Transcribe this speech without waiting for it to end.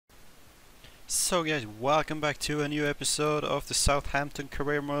So guys, welcome back to a new episode of the Southampton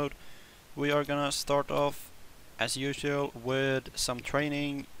career mode. We are gonna start off as usual with some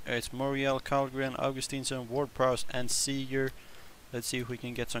training. It's Muriel, Carlgren, Augustinsson, Ward-Prowse and Seeger. Let's see if we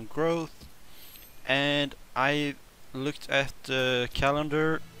can get some growth. And I looked at the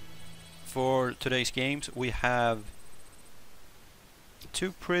calendar for today's games. We have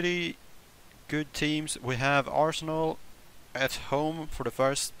two pretty good teams. We have Arsenal at home for the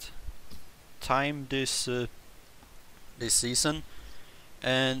first time this season,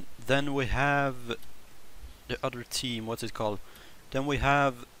 and then we have the other team. What's it called? Then we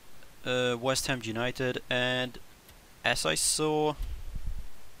have West Ham United, and as I saw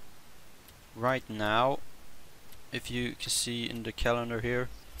right now, if you can see in the calendar here,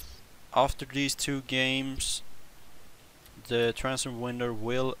 after these two games the transfer window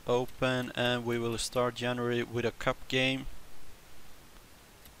will open and we will start January with a cup game.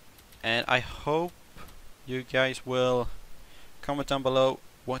 And I hope you guys will comment down below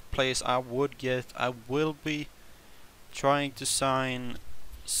what players I would get. I will be trying to sign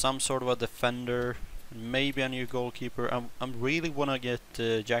some sort of a defender, maybe a new goalkeeper. I really wanna get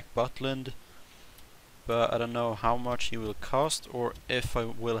Jack Butland, but I don't know how much he will cost or if I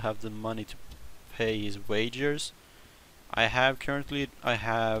will have the money to pay his wages. I have currently,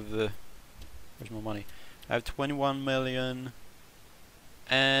 where's my money? I have 21 million.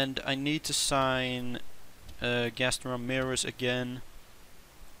 And I need to sign Gaston Ramirez again,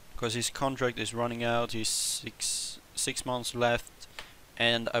 because his contract is running out. He's six months left,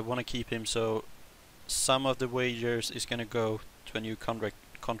 and I want to keep him. So some of the wages is gonna go to a new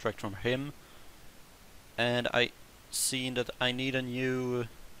contract from him. And I seen that I need a new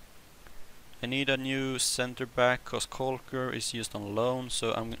center back, cause Kolker is just on loan.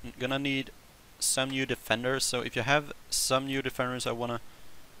 So I'm gonna need some new defenders. So if you have some new defenders I wanna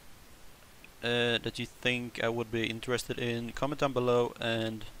that you think I would be interested in, comment down below,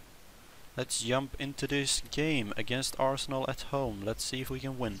 and let's jump into this game against Arsenal at home. Let's see if we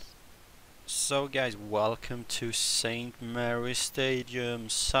can win. So guys, welcome to St. Mary's Stadium,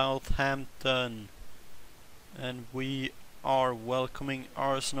 Southampton, and we are welcoming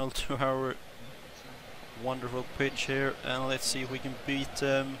Arsenal to our wonderful pitch here, and let's see if we can beat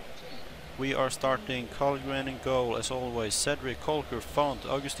them. We are starting Carlgren in goal as always. Cedric, Kolker, Font,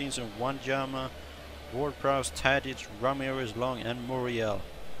 Augustinsson, Wanyama, Ward-Prowse, Tadic, Ramirez, Long and Muriel.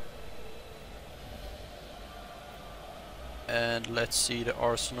 And let's see the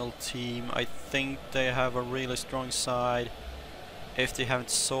Arsenal team. I think they have a really strong side. If they haven't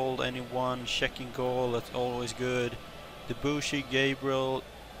sold anyone, checking goal, that's always good. Debussy, Gabriel,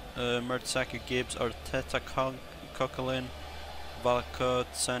 Mertesacker, Gibbs, Arteta, Coquelin,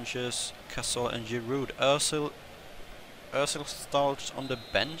 Walcott, Sanchez, Cazorla and Giroud. Özil starts on the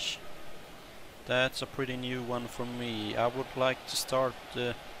bench. That's a pretty new one for me. I would like to start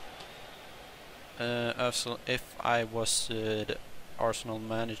Özil if I was the Arsenal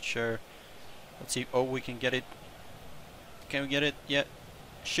manager. Let's see. Oh, we can get it. Can we get it? Yeah.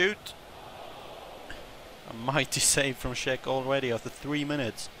 Shoot! A mighty save from Czech already after 3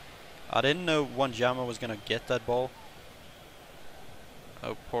 minutes. I didn't know Wanyama was gonna get that ball.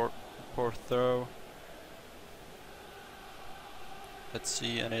 Oh, poor throw. Let's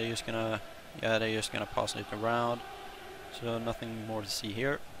see, and they're just gonna pass it around. So nothing more to see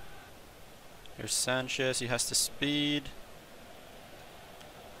here. Here's Sanchez. He has the speed,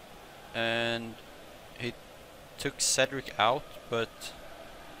 and he took Cedric out, but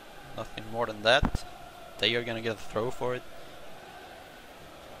nothing more than that. They are gonna get a throw for it.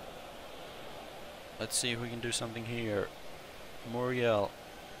 Let's see if we can do something here. Muriel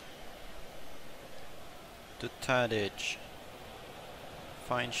to Tadic.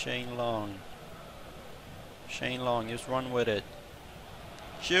 Find Shane Long. Shane Long, just run with it.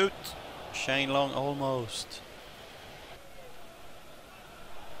 Shoot! Shane Long almost.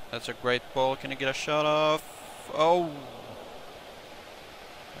 That's a great ball. Can I get a shot off? Oh!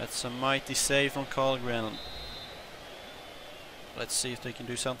 That's a mighty save from Carlgren. Let's see if they can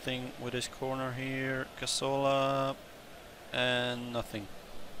do something with this corner here. Cazorla. And nothing.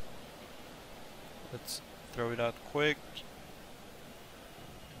 Let's throw it out quick.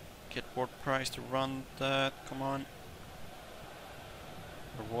 Get Ward-Prowse to run that. Come on.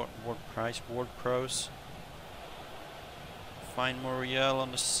 Or Ward-Prowse. Find Muriel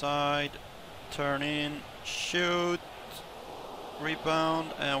on the side. Turn in. Shoot.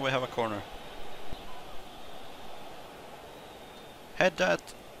 Rebound. And we have a corner. Head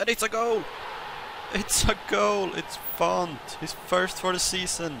that. And it's a goal! It's a goal! It's Font! His first for the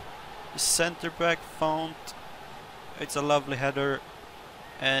season. The centre back Font. It's a lovely header.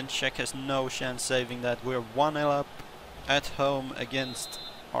 And Czech has no chance saving that. We're 1-0 up at home against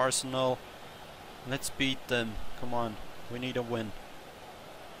Arsenal. Let's beat them. Come on, we need a win.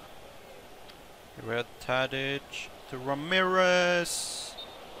 Red Tadic to Ramirez.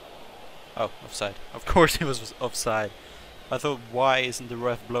 Oh, offside. Of course he was offside. I thought, why isn't the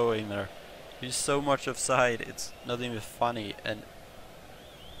ref blowing there? He's so much offside, it's not even funny. And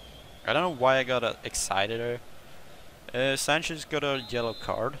I don't know why I got excited there. Sanchez got a yellow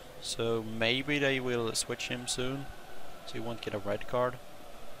card, so maybe they will switch him soon, so he won't get a red card.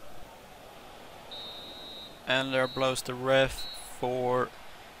 And there blows the ref for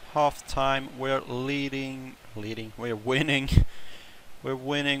half time. We're we're winning. We're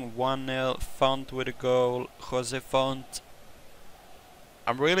winning 1-0. Font with a goal. Jose Font.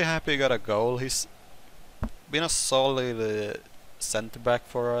 I'm really happy he got a goal. He's been a solid centre back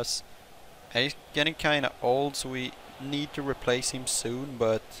for us. And he's getting kind of old, so we need to replace him soon.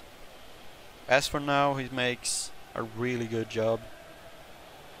 But as for now, he makes a really good job.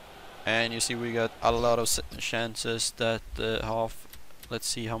 And you see, we got a lot of chances that half. Let's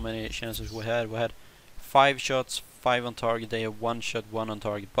see how many chances we had. We had 5 shots, 5 on target. They have 1 shot, 1 on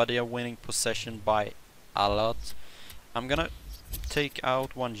target, but they are winning possession by a lot. I'm gonna take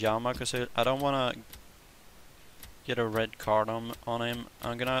out Wanyama because I don't wanna get a red card on him.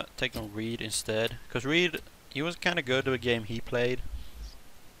 I'm gonna take on Reed instead, because Reed, he was kind of good the game he played.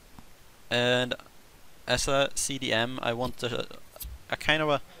 And as a CDM, I want a kind of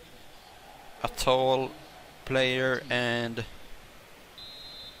a tall player, and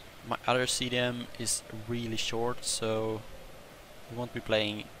my other CDM is really short, so he won't be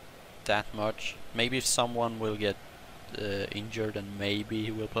playing that much. Maybe if someone will get injured, and maybe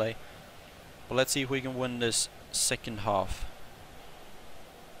he will play. But let's see if we can win this second half.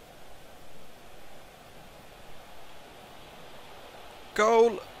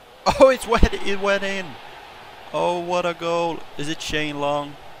 Goal! Oh, it went in! Oh, what a goal! Is it Shane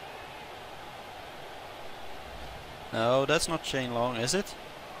Long? No, that's not Shane Long, is it?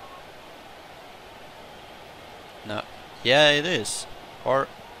 No. Yeah, it is. Or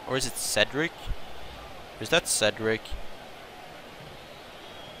is it Cedric? Is that Cedric?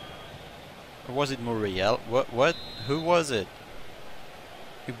 Or was it Muriel? What? Who was it?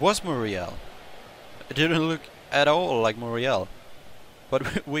 It was Muriel. It didn't look at all like Muriel.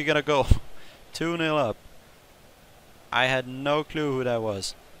 But we got a goal. 2-0 up. I had no clue who that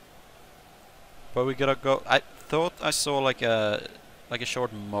was. But we got a goal. I thought I saw like a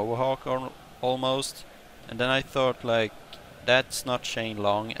short mohawk or almost. And then I thought, like, that's not Shane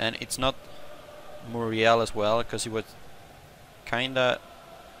Long, and it's not Muriel as well, because he was kinda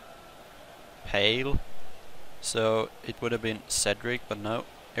pale, so it would have been Cedric, but no,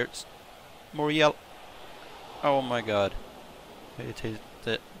 it's Muriel. Oh my god, it hit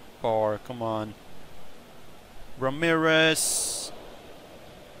the bar, come on. Ramirez,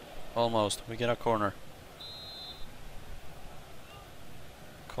 almost, we get a corner.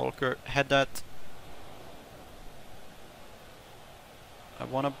 Colker had that. I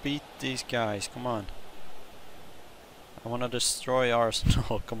wanna beat these guys, come on. I wanna destroy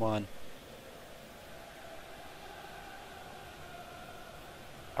Arsenal, come on.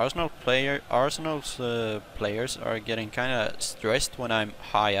 Arsenal's players are getting kinda stressed when I'm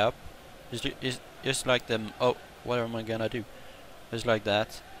high up. It's just like them, oh, what am I gonna do? Just like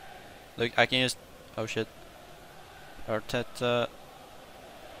that. Look, I can just, oh shit. Arteta.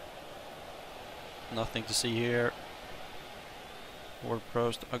 Nothing to see here. Ward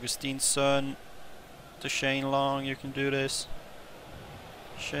Prost, Augustinsson to Shane Long, you can do this.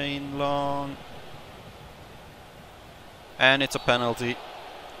 Shane Long. And it's a penalty.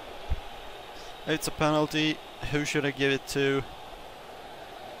 It's a penalty. Who should I give it to?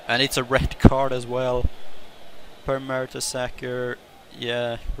 And it's a red card as well. Per Mertesacker.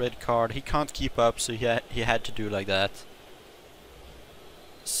 Yeah, red card. He can't keep up, so he had to do like that.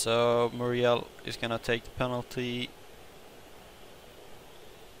 So Muriel is gonna take the penalty.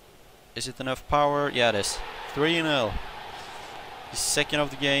 Is it enough power? Yeah, it is. 3-0. The second of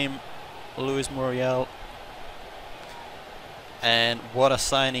the game, Luis Muriel. And what a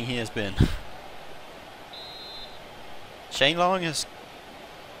signing he has been. Shane Long has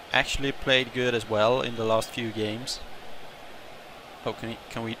actually played good as well in the last few games. Oh,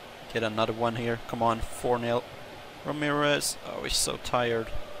 can we get another one here? Come on, 4-0. Ramirez. Oh, he's so tired.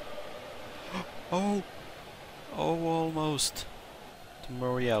 Oh, almost. To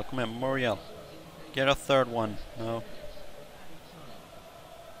Muriel. Come on, Muriel. Get a third one. No.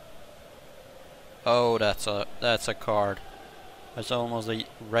 Oh, that's a card. That's almost a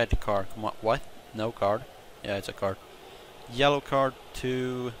red card. Come on, what? No card? Yeah, it's a card. Yellow card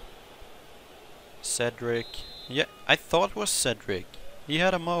to Cedric. Yeah, I thought it was Cedric. He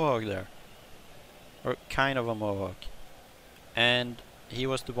had a mohawk there. Or kind of a mohawk. And he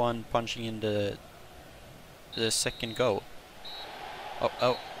was the one punching in the second goal.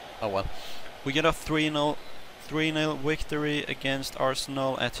 Oh well. We get a 3-0 victory against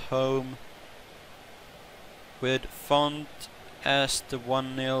Arsenal at home, with Font as the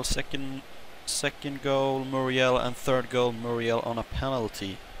 1-0 second goal Muriel, and third goal Muriel on a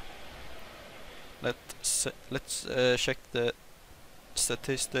penalty. Let's check the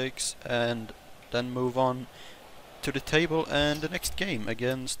statistics and then move on to the table and the next game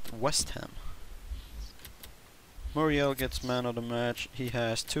against West Ham. Muriel gets man of the match. He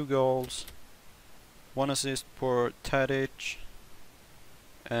has 2 goals, 1 assist for Tadic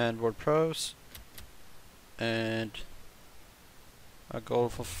and Ward-Prowse, and a goal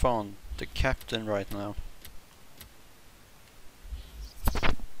for Font, the captain right now.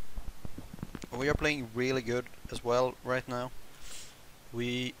 We are playing really good as well right now.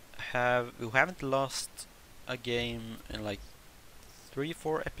 We haven't lost a game in like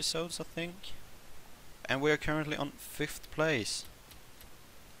 3-4 episodes, I think. And we are currently on 5th place.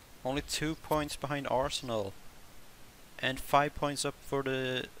 Only 2 points behind Arsenal. And 5 points up for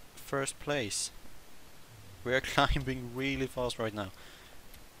the first place. We are climbing really fast right now.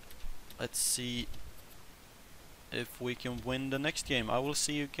 Let's see if we can win the next game. I will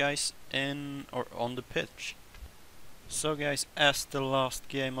see you guys in or on the pitch. So guys, as the last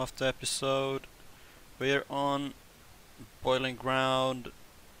game of the episode, we're on Boiling Ground,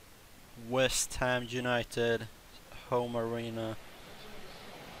 West Ham United home arena.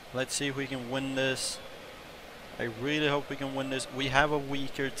 Let's see if we can win this. I really hope we can win this. We have a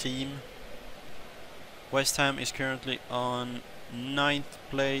weaker team. West Ham is currently on 9th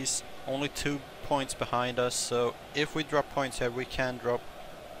place, only 2 points behind us, so if we drop points here we can drop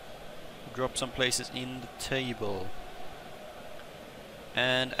some places in the table.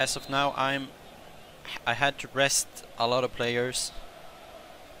 And as of now I had to rest a lot of players.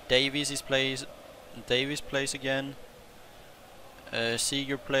 Davies plays again.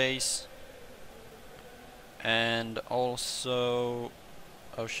 Seeger plays, and also,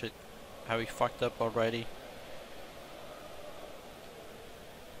 oh shit, have we fucked up already?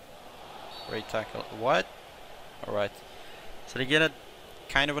 Great tackle. What? Alright. So they get a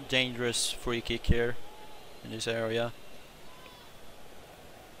kind of a dangerous free kick here in this area.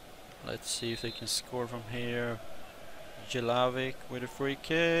 Let's see if they can score from here. Jelavic with a free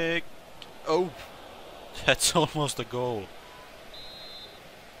kick. Oh! That's almost a goal.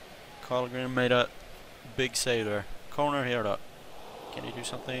 Carlgren made a big save there. Corner here though. Can he do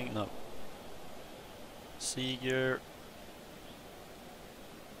something? No. Seeger.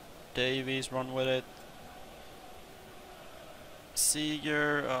 Davies, run with it.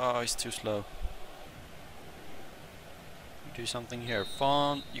 Seeger. Oh, he's too slow. Do something here.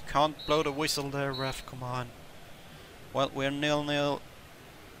 Font. You can't blow the whistle there, ref. Come on. Well, we're 0-0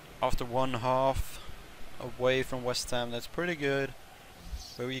 after 1 half away from West Ham. That's pretty good,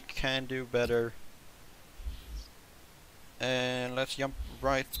 but we can do better. And let's jump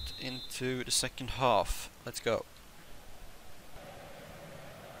right into the second half. Let's go.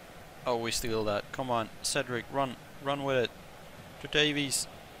 Oh, we steal that. Come on, Cedric, run with it. To Davies.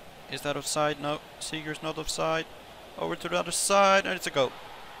 Is that offside? No, Seeger's not offside. Over to the other side, and it's a goal.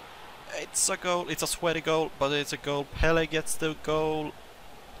 It's a goal. It's a sweaty goal, but it's a goal. Pele gets the goal.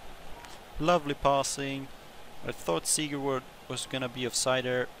 Lovely passing. I thought Seeger was gonna be offside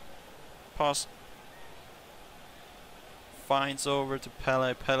there. Pass. Finds over to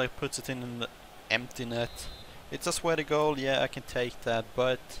Pele. Pele puts it in the empty net. It's a sweaty goal. Yeah, I can take that,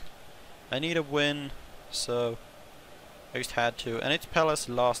 but I need a win, so I just had to. And it's Pele's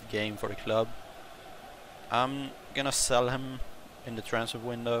last game for the club. I'm gonna sell him in the transfer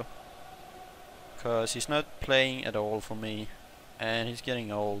window, because he's not playing at all for me, and he's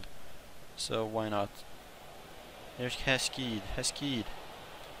getting old, so why not? There's Heskid. Here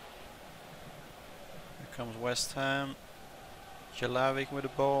comes West Ham. Jelavic with the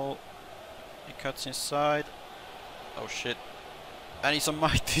ball. He cuts inside. Oh shit. And it's a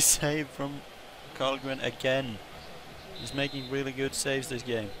mighty save from Carlgren again. He's making really good saves this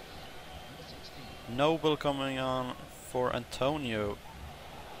game. Noble coming on for Antonio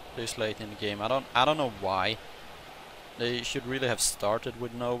this late in the game. I don't know why. They should really have started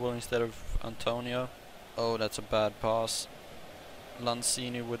with Noble instead of Antonio. Oh, that's a bad pass.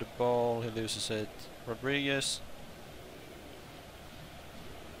 Lanzini with the ball, he loses it. Rodriguez.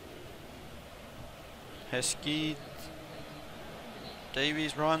 Heskid.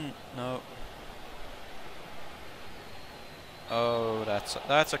 Davies, run. No. Oh,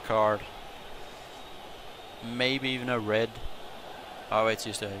 that's a card. Maybe even a red. Oh, it's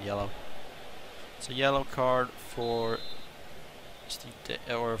just a yellow. It's a yellow card for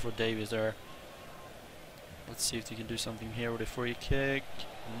or for Davies there. Let's see if he can do something here with a free kick.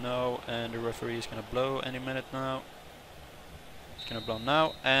 No, and the referee is gonna blow any minute now. It's gonna blow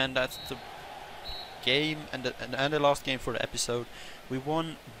now, and that's the game and the last game for the episode. We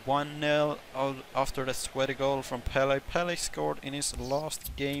won 1-0 after the sweaty goal from Pele. Pele scored in his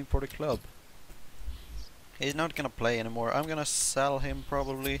last game for the club. He's not gonna play anymore. I'm gonna sell him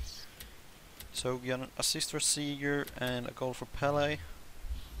probably. So we got an assist for Seeger and a goal for Pele.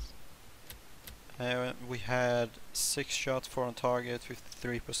 We had 6 shots, 4 on target,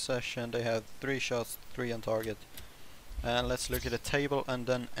 53 possession. They had 3 shots, 3 on target. And let's look at the table and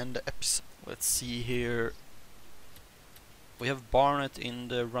then end the episode. Let's see here. We have Barnet in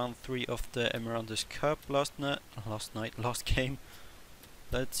the round 3 of the Emirates Cup last game.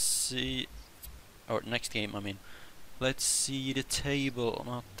 Let's see, or next game I mean. Let's see the table,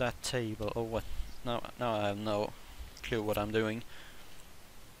 not that table. Oh what? Now I have no clue what I'm doing.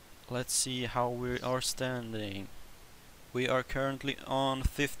 Let's see how we are standing. We are currently on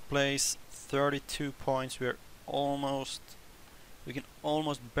 5th place, 32 points. We can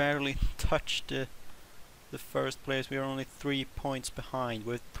almost barely touch the first place. We are only 3 points behind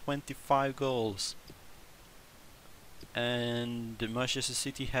with 25 goals. And Manchester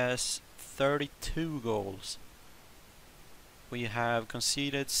City has 32 goals. We have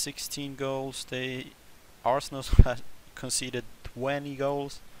conceded 16 goals. Arsenal has conceded 20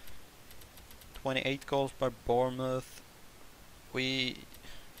 goals. 28 goals by Bournemouth. We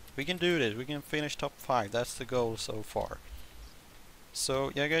can do this. We can finish top 5. That's the goal so far.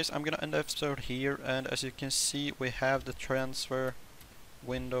 So yeah guys, I'm gonna end the episode here, and as you can see we have the transfer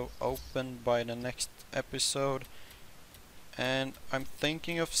window open by the next episode, and I'm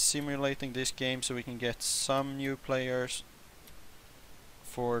thinking of simulating this game so we can get some new players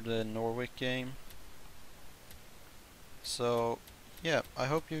for the Norwich game. So yeah, I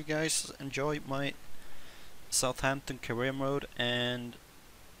hope you guys enjoyed my Southampton career mode, and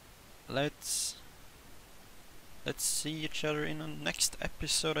let's see each other in the next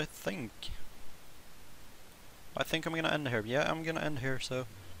episode. I think I'm gonna end here. Yeah, I'm gonna end here, so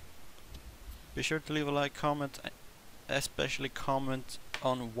be sure to leave a like, comment, especially comment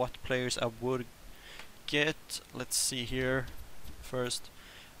on what players I would get. Let's see here. First,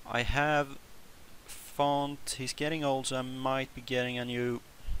 I have Font. He's getting old, so I might be getting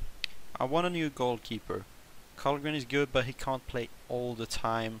I want a new goalkeeper. Colgren is good, but he can't play all the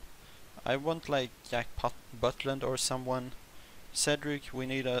time. I want like Jack Butland or someone. Cedric, we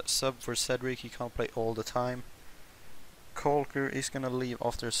need a sub for Cedric. He can't play all the time. Colker is gonna leave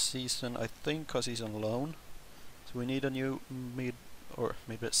after a season, I think, cause he's on loan. So we need a new mid or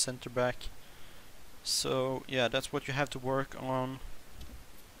maybe a centre back. So yeah, that's what you have to work on.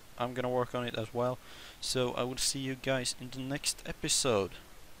 I'm gonna work on it as well. So I will see you guys in the next episode.